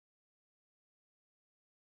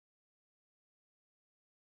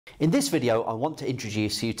In this video, I want to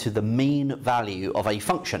introduce you to the mean value of a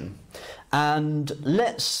function. And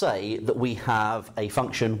let's say that we have a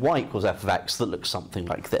function y equals f of x that looks something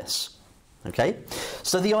like this. Okay?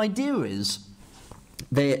 So the idea is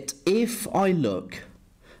that if I look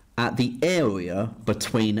at the area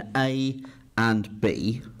between a and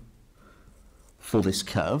b for this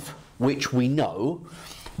curve, which we know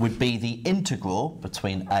would be the integral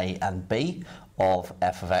between a and b of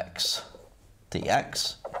f of x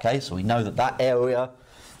dx. Okay, so we know that that area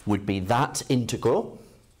would be that integral.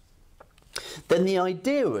 Then the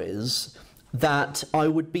idea is that I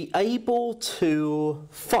would be able to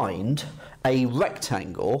find a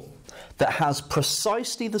rectangle that has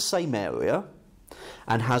precisely the same area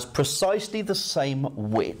and has precisely the same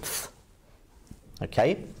width.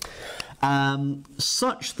 Okay,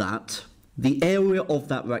 such that the area of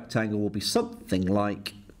that rectangle will be something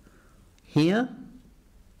like here,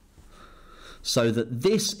 so that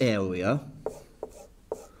this area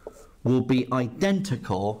will be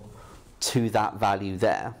identical to that value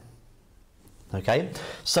there. Okay,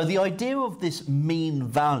 so the idea of this mean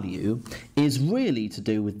value is really to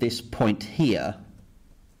do with this point here,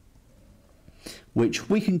 which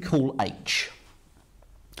we can call h.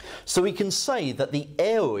 So we can say that the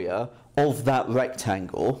area of that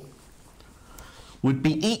rectangle would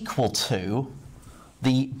be equal to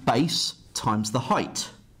the base times the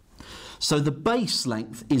height. So the base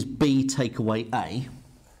length is b take away a,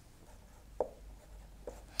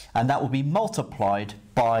 and that will be multiplied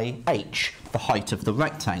by h, the height of the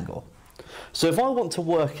rectangle. So if I want to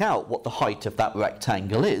work out what the height of that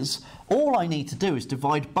rectangle is, all I need to do is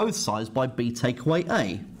divide both sides by b take away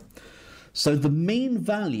a. So the mean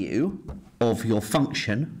value of your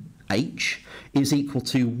function h is equal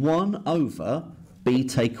to 1 over b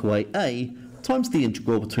take away a times the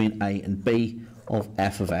integral between a and b of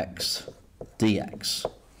f of x dx.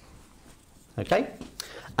 Okay?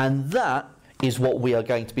 And that is what we are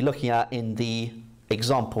going to be looking at in the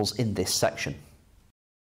examples in this section.